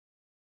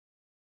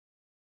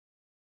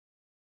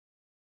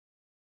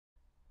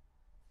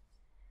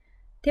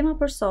Tema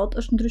për sot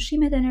është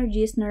ndryshimet e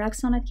energjisë në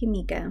reaksionet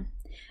kimike.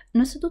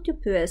 Nëse do t'ju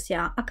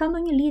pyesja, a ka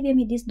ndonjë lidhje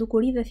midis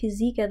dukurive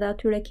fizike dhe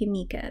atyre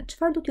kimike,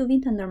 çfarë do t'ju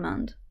vinte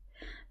ndërmend?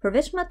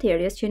 Përveç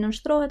materjes që i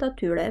nënshtrohet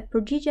atyre,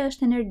 përgjigjja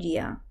është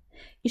energjia.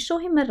 I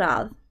shohim me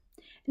radhë.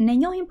 Ne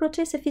njohim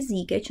procese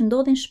fizike që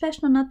ndodhin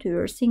shpesh në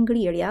natyrë, si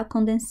ngrirja,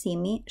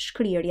 kondensimi,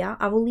 shkrirja,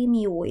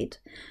 avullimi i ujit.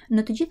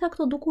 Në të gjitha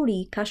këto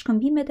dukuri ka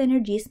shkëmbimet e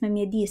energjisë me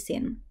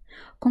mjedisin.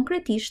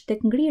 Konkretisht,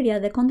 tek ngrirja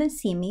dhe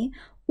kondensimi,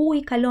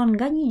 uji kalon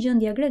nga një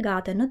gjendje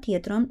agregate në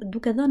tjetrën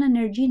duke dhënë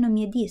energji në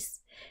mjedis,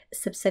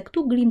 sepse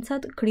këtu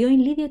grimcat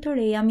krijojnë lidhje të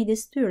reja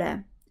midis tyre.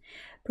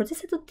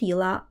 Procese të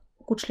tilla,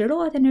 ku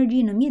çlirohet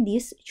energji në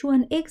mjedis,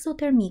 quhen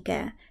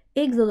ekzotermike.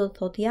 Ekzo do të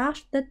thotë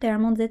jashtë dhe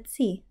termo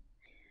nxehtësi.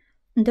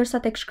 Ndërsa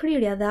tek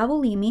shkrirja dhe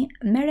avullimi,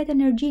 merret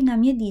energji nga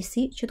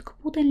mjedisi që të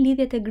këputen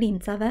lidhjet e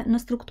grimcave në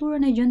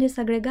strukturën e gjendjes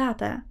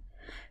agregate.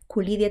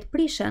 Kur lidhjet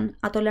prishen,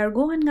 ato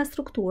largohen nga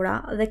struktura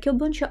dhe kjo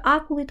bën që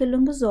akulli të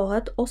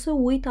lëngëzohet ose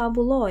uji të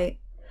avullojë.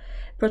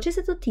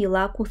 Procese të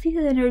tilla ku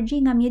thithet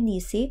energji nga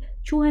mjedisi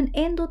quhen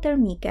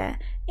endotermike.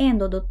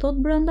 Endo do të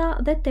thotë brenda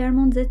dhe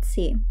termo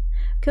nxehtësi.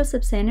 Kjo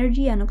sepse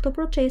energjia në këto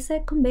procese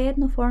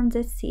këmbehet në formë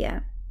nxehtësie.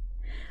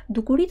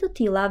 Dukuri të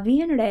tilla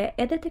vijnë re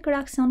edhe tek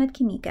reaksionet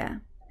kimike.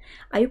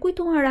 A ju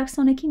kujtohen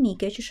reaksione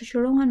kimike që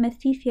shoqërohen me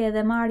thithje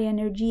dhe marrje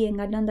energjie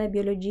nga lënda e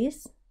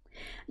biologjisë?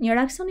 Një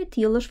reaksion i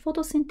tillë është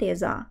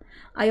fotosinteza.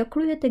 Ajo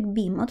kryhet tek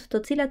bimët,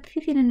 të cilat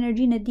thithin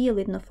energjinë e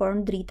diellit në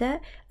formë drite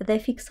dhe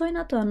e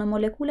fiksojnë atë në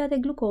molekulat e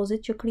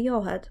glukozit që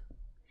krijohet.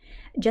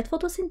 Gjatë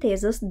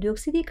fotosintezës,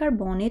 dioksidi i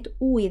karbonit,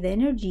 uji dhe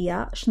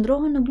energjia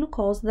shndrohen në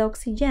glukozë dhe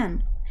oksigjen.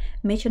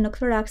 Me që në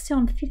këtë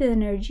reaksion thithet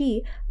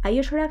energji, ai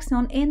është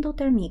reaksion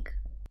endotermik.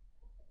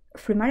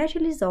 Frymarrja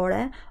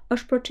qelizore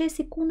është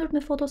procesi kundërt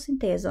me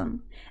fotosintezën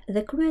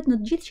dhe kryhet në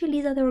të gjithë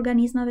qelizat e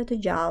organizmave të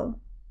gjallë.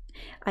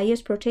 Ai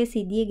është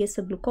procesi i djegjes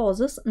së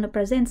glukozës në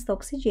prezencë të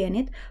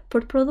oksigjenit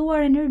për të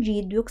prodhuar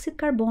energji, dioksid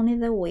karboni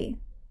dhe ujë.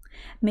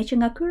 Me që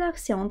nga ky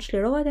reaksion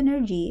çlirohet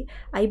energji,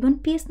 ai bën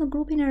pjesë në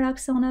grupin e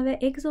reaksioneve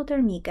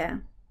ekzotermike.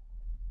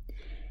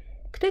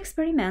 Këtë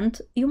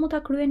eksperiment ju mund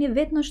ta kryeni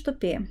vetë në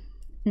shtëpi.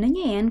 Në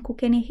një enë ku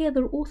keni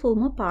hedhur uthull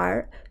më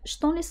parë,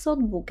 shtoni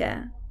sot buke.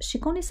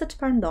 Shikoni se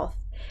çfarë ndodh.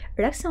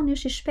 Reaksioni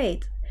është i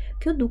shpejtë.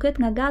 Kjo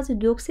duket nga gazi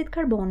dioksid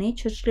karboni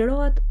që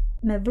çlirohet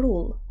me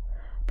vrull.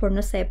 Por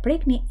nëse e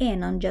prekni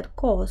enën gjatë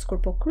kohës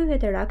kur po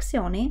kryhet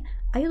reaksioni,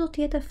 ajo do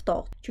të jetë e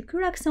ftohtë. Që ky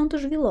reaksion të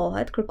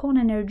zhvillohet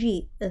kërkon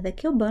energji dhe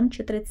kjo bën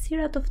që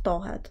tretësira të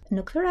ftohet.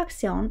 Në këtë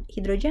reaksion,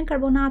 hidrogjen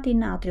karbonati i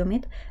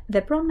natriumit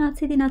vepron me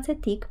acidin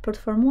acetik për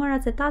të formuar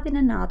acetatin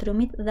e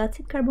natriumit dhe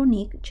acid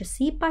karbonik që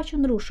si i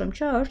paqëndrueshëm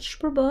që është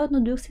shpërbëhet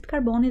në dioksid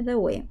karboni dhe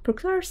ujë.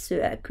 Për këtë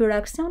arsye, ky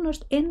reaksion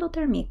është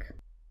endotermik.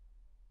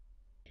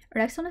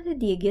 Reaksionet e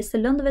djegjes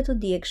së lëndëve të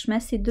djegshme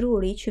si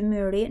druri,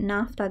 qymyri,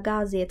 nafta,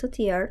 gazi e të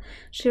tjerë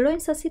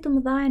çlirojnë sasi të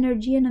mëdha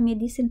energjie në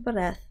mjedisin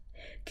përreth.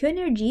 Kjo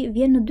energji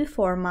vjen në dy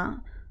forma,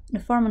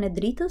 në formën e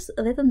dritës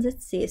dhe të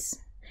nxehtësisë.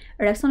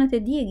 Reaksionet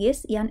e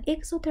djegjes janë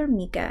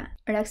ekzotermike.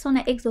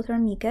 Reaksionet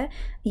ekzotermike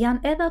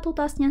janë edhe ato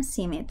të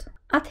asnjësimit.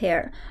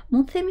 Atëherë,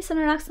 mund të themi se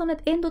në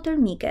reaksionet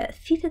endotermike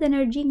thithet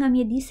energji nga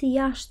mjedisi i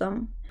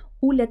jashtëm.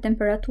 Ulet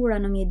temperatura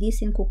në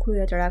mjedisin ku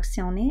kryhet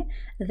reaksioni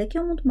dhe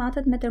kjo mund të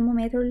matet me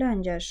termometër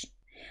lëngjesh.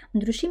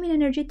 Ndryshimin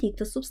energjetik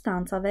të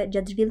substancave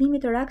gjatë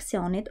zhvillimit të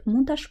reaksionit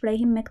mund ta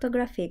shprehim me këtë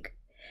grafik.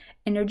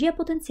 Energjia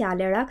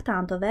potenciale e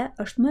reaktantëve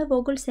është më e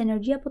vogël se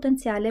energjia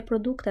potenciale e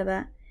produkteve.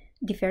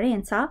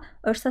 Diferenca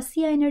është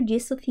sasia e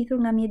energjisë së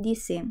thithur nga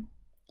mjedisi.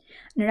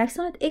 Në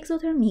reaksionet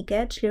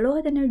ekzotermike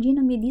çlirohet energji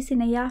në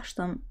mjedisin e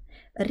jashtëm.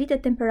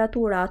 Rritet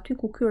temperatura aty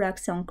ku ky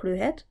reaksion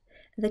kryhet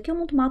dhe kjo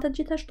mund të matet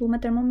gjithashtu me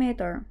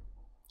termometër.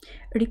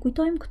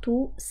 Rikujtojmë këtu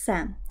se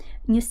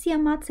njësia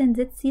matëse e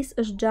nxehtësisë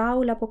është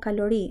xhaul apo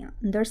kalori,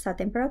 ndërsa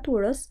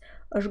temperaturës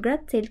është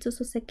grad Celsius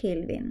ose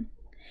Kelvin.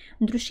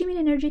 Ndryshimin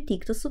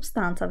energjetik të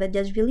substancave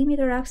gjatë zhvillimit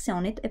të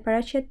reaksionit e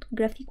paraqet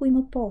grafiku i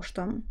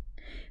mëposhtëm.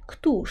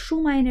 Këtu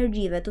shuma e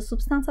energjive të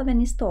substancave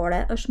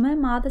nistore është më e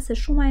madhe se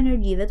shuma e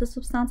energjive të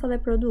substancave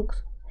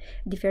produkt.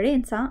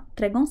 Diferenca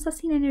tregon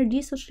sasinë e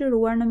energjisë së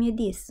çliruar në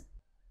mjedis.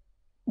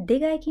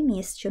 Dega e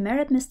kimisë që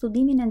merret me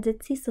studimin e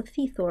nxehtësisë së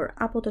thithur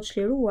apo të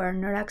çliruar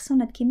në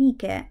reaksionet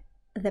kimike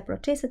dhe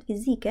proceset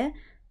fizike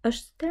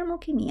është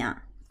termokimia.